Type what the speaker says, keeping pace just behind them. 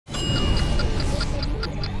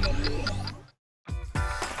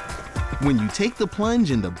When you take the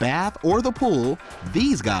plunge in the bath or the pool,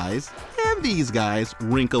 these guys and these guys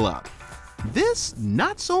wrinkle up. This,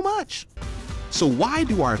 not so much. So why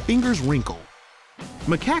do our fingers wrinkle?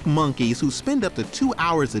 Macaque monkeys who spend up to 2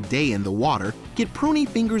 hours a day in the water get pruny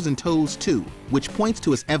fingers and toes too, which points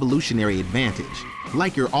to its evolutionary advantage.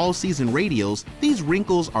 Like your all-season radios, these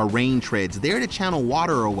wrinkles are rain treads there to channel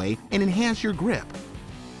water away and enhance your grip.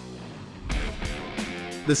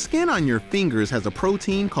 The skin on your fingers has a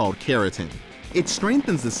protein called keratin. It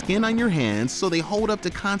strengthens the skin on your hands so they hold up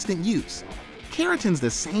to constant use. Keratin's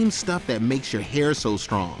the same stuff that makes your hair so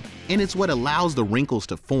strong, and it's what allows the wrinkles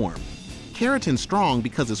to form. Keratin's strong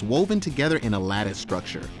because it's woven together in a lattice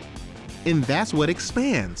structure. And that's what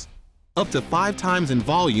expands, up to 5 times in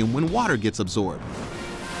volume when water gets absorbed.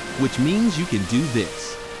 Which means you can do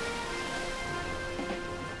this.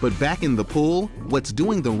 But back in the pool, what's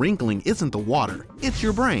doing the wrinkling isn't the water, it's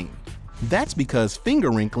your brain. That's because finger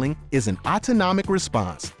wrinkling is an autonomic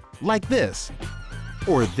response, like this,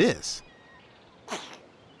 or this.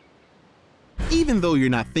 Even though you're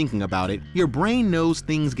not thinking about it, your brain knows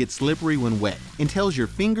things get slippery when wet and tells your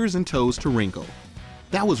fingers and toes to wrinkle.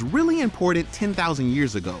 That was really important 10,000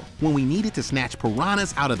 years ago when we needed to snatch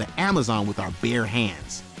piranhas out of the Amazon with our bare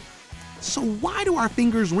hands. So why do our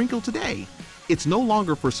fingers wrinkle today? It's no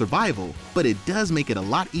longer for survival, but it does make it a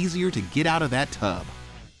lot easier to get out of that tub.